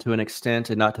generational to an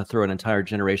extent, and not to throw an entire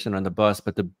generation on the bus,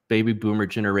 but the baby boomer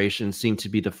generation seemed to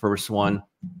be the first one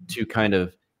to kind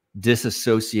of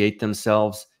disassociate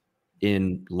themselves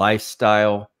in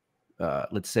lifestyle,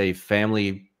 let's say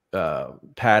family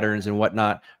patterns and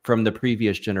whatnot, from the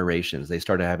previous generations. They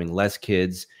started having less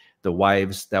kids. The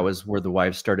wives, that was where the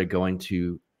wives started going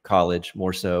to college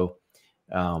more so.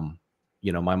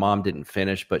 You know, my mom didn't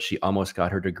finish, but she almost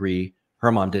got her degree.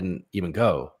 Her mom didn't even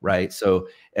go, right? So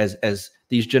as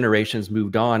these generations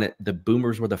moved on, the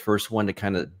boomers were the first one to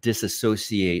kind of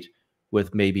disassociate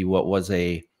with maybe what was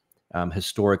a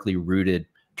historically rooted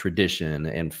tradition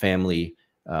and family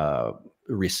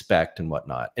respect and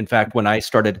whatnot. In fact, when I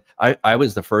started, I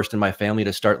was the first in my family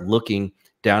to start looking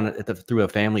down through a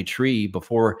family tree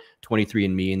before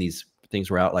 23andMe and these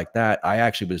things were out like that. I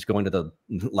actually was going to the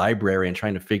library and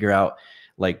trying to figure out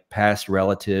like past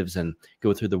relatives and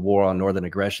go through the war on Northern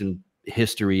aggression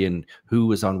history and who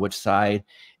was on which side.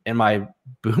 And my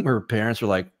boomer parents were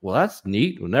like, well, that's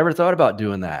neat. We never thought about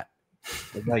doing that.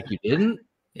 Like, you didn't?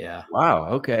 Yeah. Wow.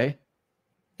 Okay.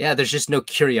 Yeah. There's just no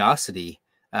curiosity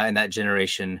in that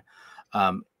generation.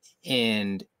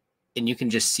 And you can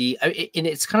just see, and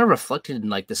it's kind of reflected in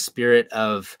like the spirit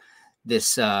of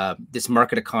this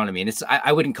market economy. And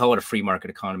I wouldn't call it a free market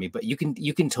economy, but you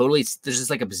can totally, there's this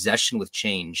like obsession with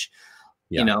change,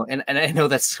 you know, and I know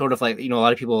that's sort of like, you know, a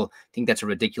lot of people think that's a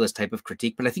ridiculous type of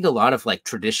critique, but I think a lot of like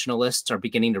traditionalists are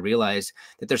beginning to realize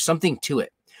that there's something to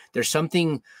it. There's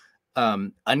something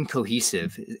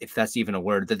uncohesive, if that's even a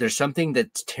word, that there's something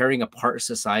that's tearing apart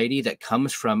society that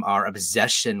comes from our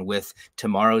obsession with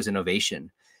tomorrow's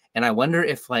innovation. And I wonder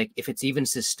if it's even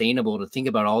sustainable to think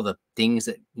about all the things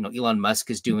that, you know, Elon Musk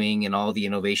is doing and all the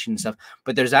innovation stuff,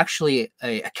 but there's actually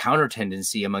a counter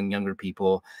tendency among younger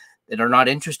people that are not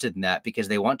interested in that because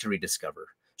they want to rediscover.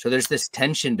 So there's this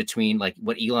tension between like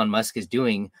what Elon Musk is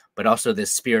doing, but also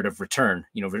this spirit of return,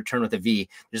 you know, return with a V.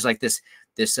 There's like this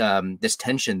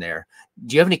tension there.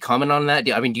 Do you have any comment on that?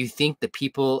 Do you think the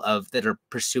people that are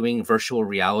pursuing virtual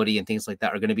reality and things like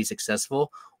that are going to be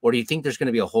successful, or do you think there's going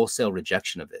to be a wholesale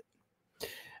rejection of it?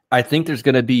 I think there's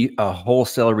going to be a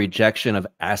wholesale rejection of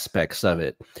aspects of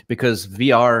it, because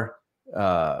VR,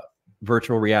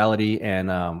 virtual reality, and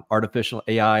artificial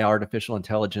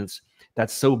intelligence,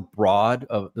 that's so broad.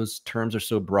 Those terms are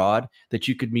so broad that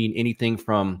you could mean anything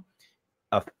from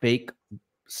a fake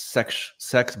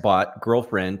sex bot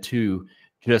girlfriend to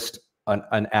just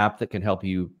an app that can help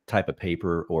you type a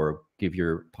paper or give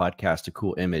your podcast a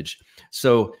cool image.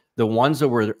 So the ones that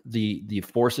were the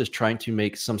forces trying to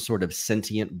make some sort of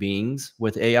sentient beings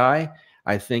with AI,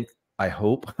 I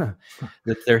hope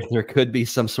that there could be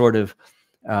some sort of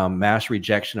mass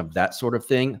rejection of that sort of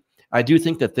thing. I do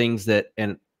think the things that,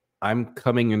 and I'm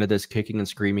coming into this kicking and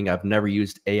screaming, I've never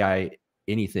used AI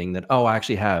anything that, oh, I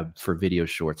actually have for video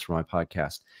shorts for my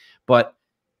podcast. But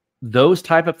those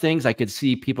type of things, I could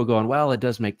see people going, well, it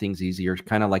does make things easier,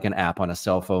 kind of like an app on a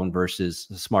cell phone versus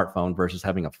a smartphone versus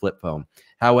having a flip phone.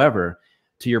 However,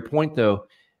 to your point though,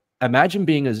 imagine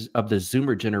being of the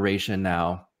Zoomer generation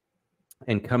now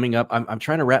and coming up. I'm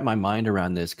trying to wrap my mind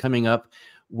around this, coming up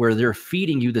where they're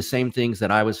feeding you the same things that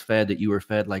I was fed, that you were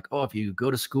fed. Like, oh, if you go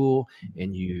to school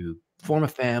and you form a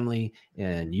family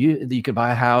and you can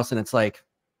buy a house. And it's like,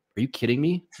 are you kidding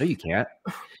me? No, you can't.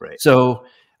 Right. So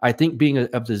I think being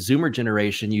of the Zoomer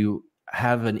generation, you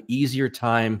have an easier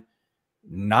time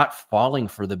not falling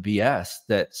for the BS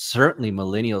that certainly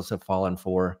millennials have fallen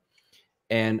for.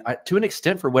 And to an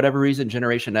extent, for whatever reason,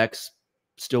 Generation X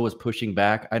still was pushing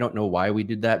back. I don't know why we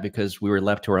did that, because we were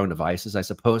left to our own devices. I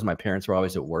suppose my parents were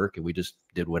always at work and we just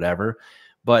did whatever.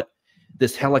 But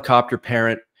this helicopter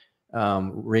parent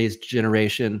raised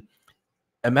generation,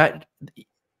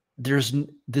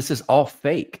 this is all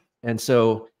fake. And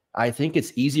so I think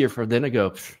it's easier for them to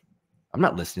go, I'm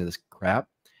not listening to this crap,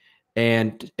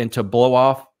 and to blow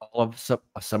off all of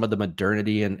some of the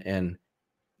modernity and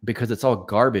because it's all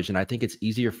garbage. And I think it's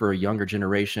easier for a younger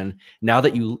generation, now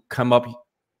that you come up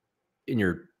in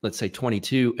your, let's say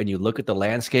 22, and you look at the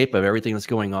landscape of everything that's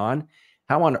going on,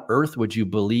 how on earth would you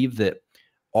believe that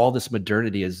all this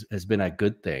modernity has been a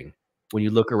good thing when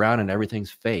you look around and everything's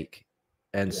fake?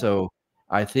 And so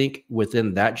I think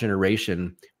within that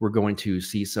generation, we're going to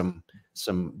see some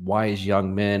wise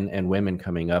young men and women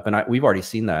coming up. And we've already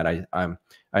seen that.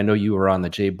 I know you were on the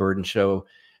Jay Burden show,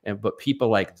 but people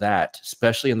like that,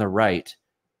 especially in the right,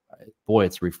 boy,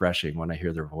 it's refreshing when I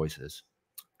hear their voices.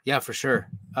 Yeah, for sure.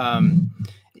 I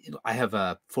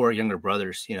have 4 younger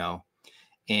brothers, and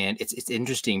it's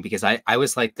interesting because I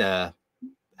was like I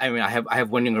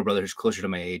have one younger brother who's closer to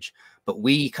my age, but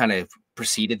we kind of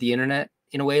preceded the internet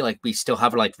in a way. Like, we still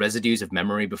have like residues of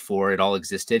memory before it all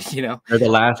existed, They're the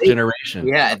last generation.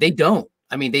 Yeah, they don't.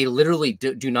 I mean, they literally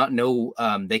do not know.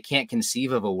 They can't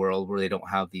conceive of a world where they don't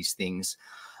have these things.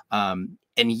 And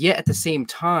yet at the same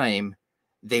time,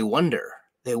 they wonder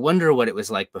what it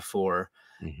was like before.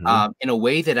 In a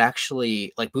way that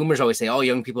actually, like, boomers always say, oh,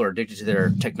 young people are addicted to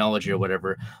their technology or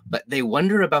whatever, but they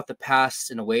wonder about the past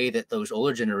in a way that those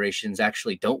older generations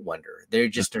actually don't wonder. They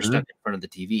just are stuck in front of the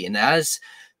TV. And as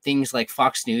things like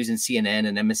Fox News and CNN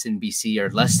and MSNBC are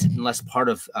less and less part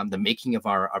of the making of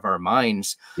our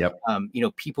minds,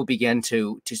 people begin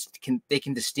they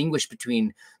can distinguish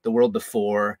between the world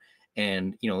before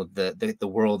and the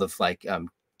world of like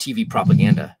TV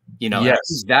propaganda.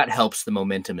 Yes. That helps the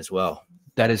momentum as well.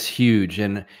 That is huge.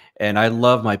 And I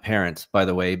love my parents, by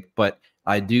the way, but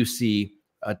I do see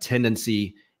a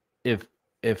tendency, if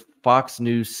Fox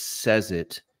News says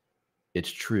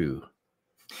it's true.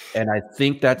 And I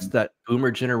think that's that boomer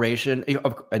generation.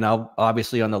 And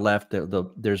obviously on the left,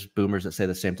 there's boomers that say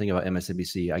the same thing about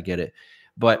MSNBC. I get it.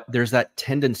 But there's that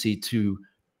tendency to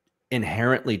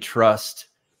inherently trust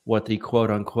what the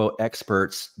quote unquote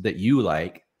experts that you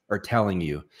like are telling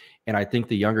you. And I think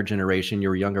the younger generation,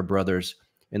 your younger brothers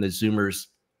and the Zoomers,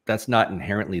 that's not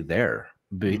inherently there,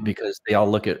 because they all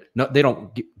look at, no, they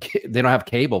don't have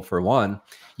cable, for one,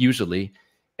 usually.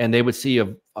 And they would see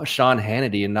a Sean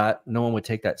Hannity and no one would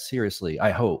take that seriously, I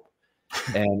hope.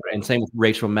 And same with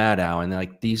Rachel Maddow. And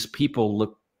like, these people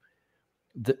look,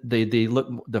 they look,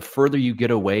 the further you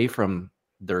get away from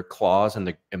their claws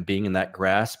and being in that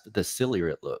grasp, the sillier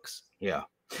it looks. Yeah.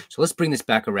 So let's bring this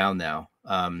back around now.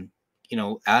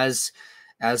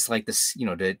 As like this,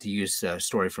 to use a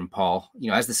story from Paul,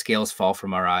 as the scales fall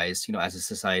from our eyes, as a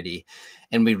society,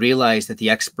 and we realize that the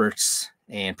experts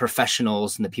and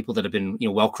professionals and the people that have been,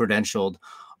 well credentialed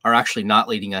are actually not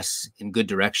leading us in good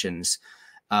directions,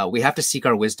 we have to seek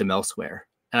our wisdom elsewhere.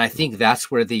 And I think that's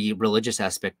where the religious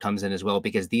aspect comes in as well,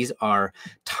 because these are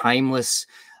timeless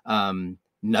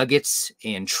nuggets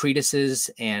and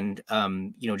treatises and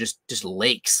just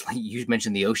lakes. Like you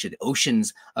mentioned, the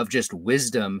oceans of just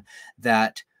wisdom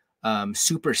that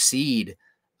supersede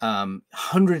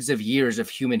hundreds of years of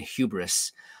human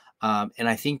hubris. And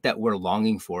I think that we're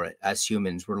longing for it as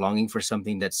humans. We're longing for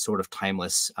something that's sort of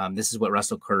timeless. This is what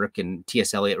Russell Kirk and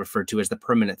T.S. Eliot referred to as the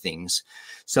permanent things.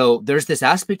 So there's this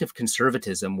aspect of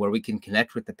conservatism where we can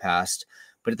connect with the past,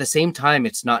 but at the same time,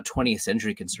 it's not 20th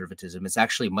century conservatism. It's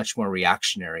actually much more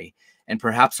reactionary. And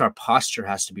perhaps our posture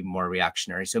has to be more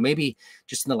reactionary. So maybe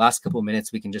just in the last couple of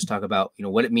minutes, we can just talk about,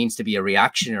 what it means to be a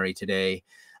reactionary today.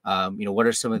 What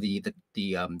are some of the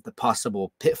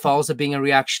possible pitfalls of being a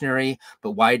reactionary,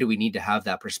 but why do we need to have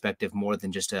that perspective more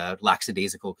than just a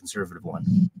lackadaisical conservative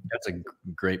one? That's a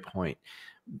great point.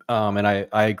 And I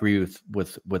agree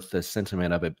with the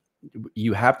sentiment of it.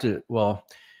 You have to,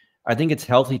 I think it's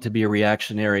healthy to be a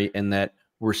reactionary in that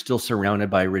we're still surrounded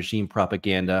by regime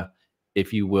propaganda,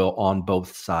 if you will, on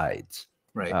both sides.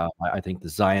 Right. I think the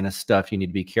Zionist stuff you need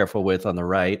to be careful with on the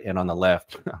right, and on the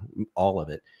left, all of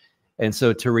it. And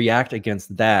so to react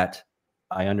against that,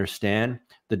 I understand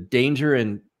the danger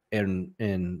in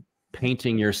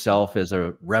painting yourself as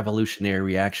a revolutionary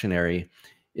reactionary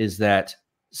is that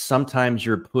sometimes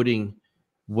you're putting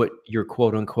what your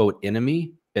quote unquote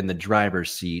enemy in the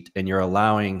driver's seat, and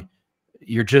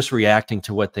you're just reacting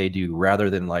to what they do rather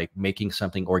than like making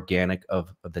something organic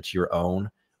of that's your own,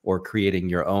 or creating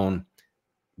your own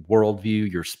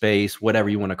worldview, your space, whatever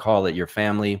you want to call it, your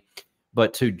family.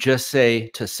 But to just say,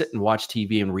 to sit and watch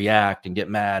TV and react and get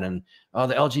mad and, oh,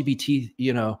 the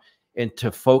LGBT, and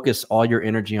to focus all your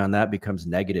energy on that becomes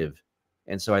negative.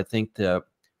 And so I think the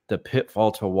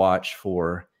pitfall to watch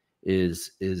for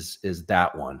is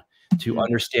that one, to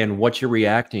understand what you're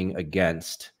reacting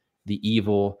against, the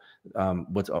evil,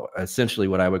 what's essentially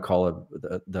what I would call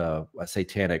a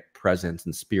satanic presence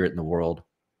and spirit in the world.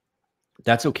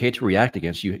 That's okay to react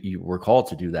against. You were called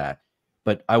to do that,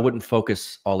 but I wouldn't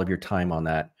focus all of your time on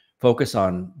that. Focus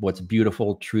on what's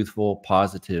beautiful, truthful,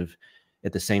 positive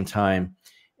at the same time.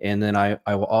 And then I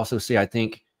will also say, I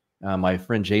think my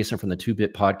friend Jason from the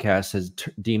 2-Bit podcast has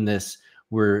deemed this,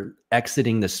 we're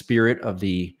exiting the spirit of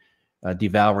the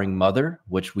devouring mother,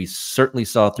 which we certainly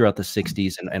saw throughout the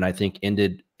 60s, and I think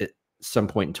ended at some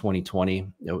point in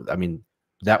 2020. I mean,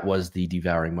 that was the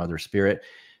devouring mother spirit.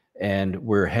 And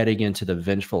we're heading into the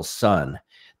vengeful son.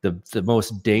 The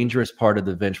most dangerous part of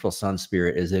the vengeful son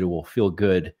spirit is that it will feel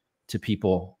good to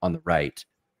people on the right.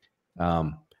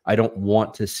 I don't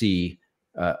want to see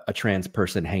a trans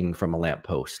person hanging from a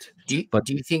lamppost. Do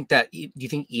you think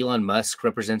Elon Musk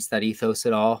represents that ethos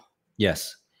at all?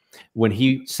 Yes. When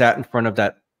he sat in front of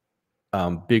that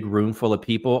big room full of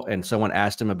people, and someone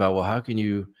asked him about, well, how can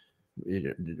you,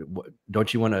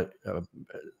 don't you want to,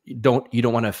 you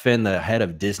don't want to offend the head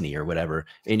of Disney or whatever.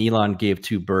 And Elon gave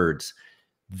 2 birds.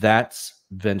 That's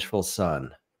vengeful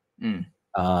son.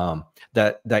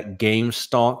 That game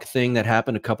stonk thing that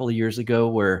happened a couple of years ago,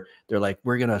 where they're like,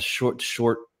 we're going to short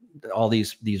all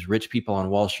these rich people on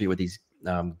Wall Street with these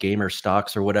gamer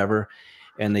stocks or whatever.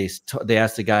 And they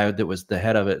asked the guy that was the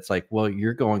head of it, it's like, well,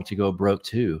 you're going to go broke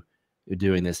too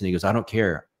doing this. And he goes, I don't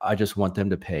care. I just want them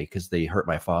to pay because they hurt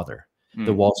my father.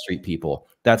 The Wall Street people.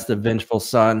 That's the vengeful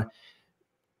son.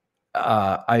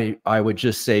 I would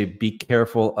just say, be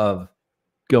careful of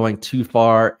going too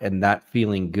far and not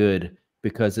feeling good,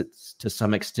 because it's, to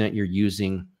some extent,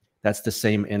 that's the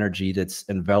same energy that's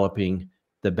enveloping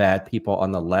the bad people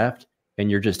on the left,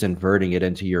 and you're just inverting it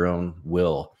into your own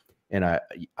will. And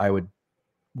I would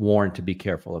warn to be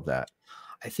careful of that.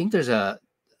 I think there's a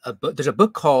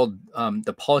book called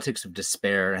The Politics of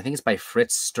Despair. I think it's by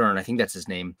Fritz Stern. I think that's his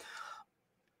name.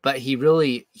 But he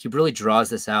really draws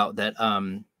this out, that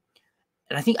and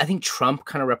I think Trump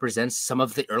kind of represents some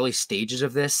of the early stages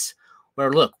of this,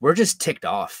 where, look, we're just ticked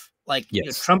off. Like,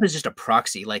 yes. Trump is just a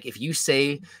proxy. Like, if you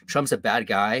say Trump's a bad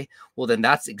guy, well, then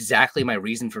that's exactly my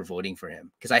reason for voting for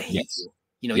him, because I hate you.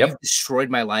 You've destroyed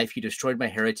my life. You destroyed my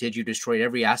heritage. You destroyed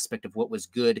every aspect of what was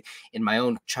good in my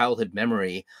own childhood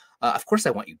memory. Of course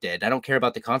I want you dead. I don't care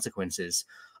about the consequences.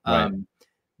 Right.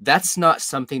 That's not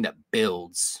something that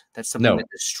builds. That's something that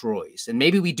destroys. And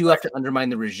maybe we do have to undermine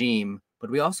the regime, but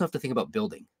we also have to think about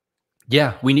building.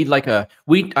 Yeah, we need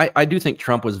I do think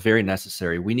Trump was very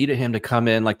necessary. We needed him to come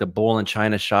in like the bull in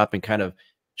China shop and kind of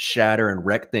shatter and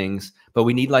wreck things. But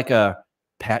we need like a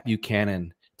Pat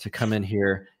Buchanan to come in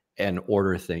here and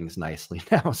order things nicely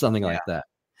now, something like that.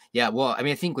 Yeah, well, I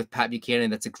mean, I think with Pat Buchanan,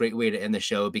 that's a great way to end the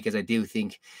show, because I do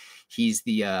think he's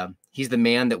the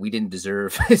man that we didn't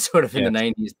deserve sort of in the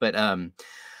 90s. But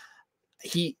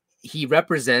he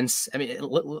represents, I mean,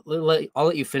 I'll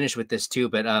let you finish with this too,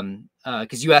 but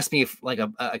because you asked me if like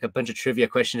a bunch of trivia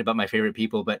questions about my favorite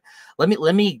people, but let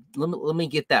me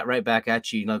get that right back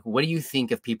at you. Like, what do you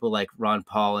think of people like Ron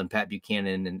Paul and Pat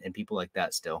Buchanan and people like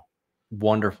that still?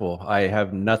 Wonderful. I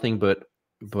have nothing but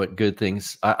good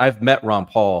things. I've met Ron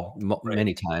Paul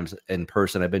many times in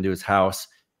person. I've been to his house.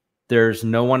 There's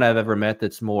no one I've ever met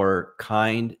that's more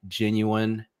kind,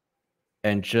 genuine,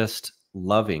 and just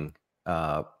loving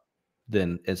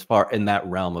than, as far in that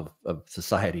realm of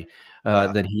society,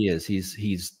 than he is.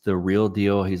 He's the real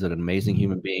deal. He's an amazing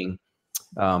human being.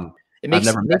 It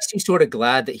makes you sort of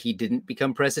glad that he didn't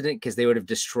become president, because they would have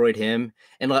destroyed him.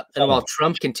 And while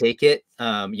Trump can take it,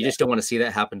 you just don't want to see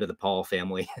that happen to the Paul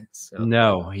family. So.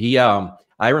 No,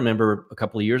 I remember a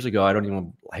couple of years ago, I don't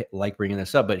even like bringing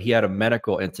this up, but he had a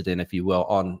medical incident, if you will,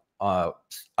 I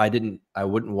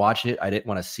wouldn't watch it. I didn't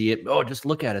want to see it. Oh, just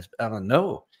look at it. I don't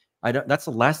know. That's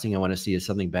the last thing I want to see, is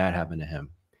something bad happen to him.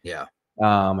 Yeah.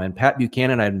 And Pat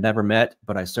Buchanan, I've never met,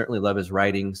 but I certainly love his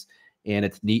writings. And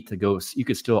it's neat to go. You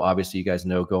could still, obviously, you guys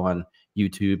know, go on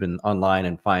YouTube and online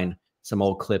and find some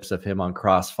old clips of him on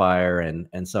Crossfire and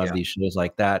some of these shows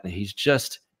like that. And he's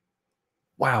just,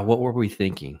 wow, what were we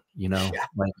thinking? You know,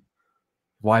 like,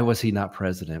 why was he not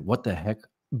president? What the heck?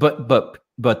 But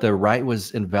the right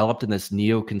was enveloped in this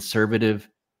neoconservative,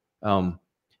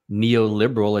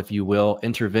 neoliberal, if you will,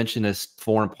 interventionist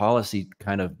foreign policy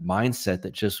kind of mindset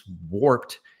that just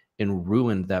warped and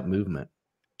ruined that movement.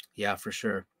 Yeah, for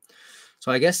sure.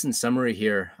 So I guess in summary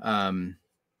here,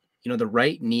 you know, the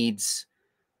right needs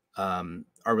our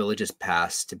religious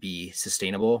past to be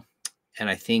sustainable. And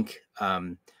I think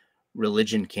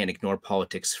religion can't ignore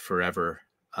politics forever.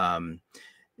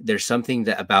 There's something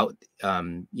that about,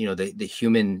 you know,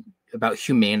 about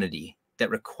humanity that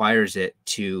requires it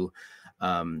to,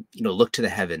 you know, look to the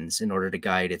heavens in order to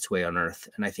guide its way on earth.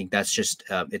 And I think that's just,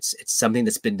 it's something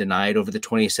that's been denied over the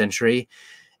 20th century.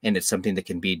 And it's something that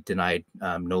can be denied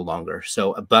no longer.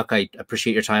 So, Buck, I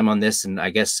appreciate your time on this. And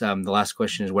I guess the last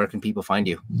question is, where can people find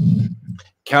you?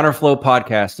 Counterflow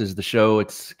Podcast is the show.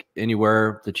 It's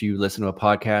anywhere that you listen to a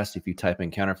podcast. If you type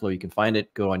in Counterflow, you can find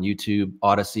it. Go on YouTube,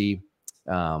 Odyssey,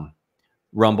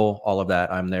 Rumble, all of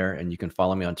that. I'm there. And you can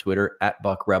follow me on Twitter at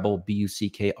Buck Rebel,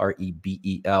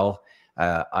 BuckRebel.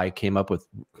 I came up with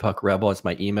Buck Rebel as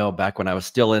my email back when I was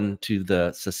still into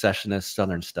the secessionist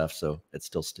Southern stuff. So it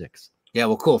still sticks. Yeah,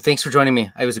 well, cool. Thanks for joining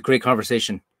me. It was a great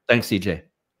conversation. Thanks, CJ.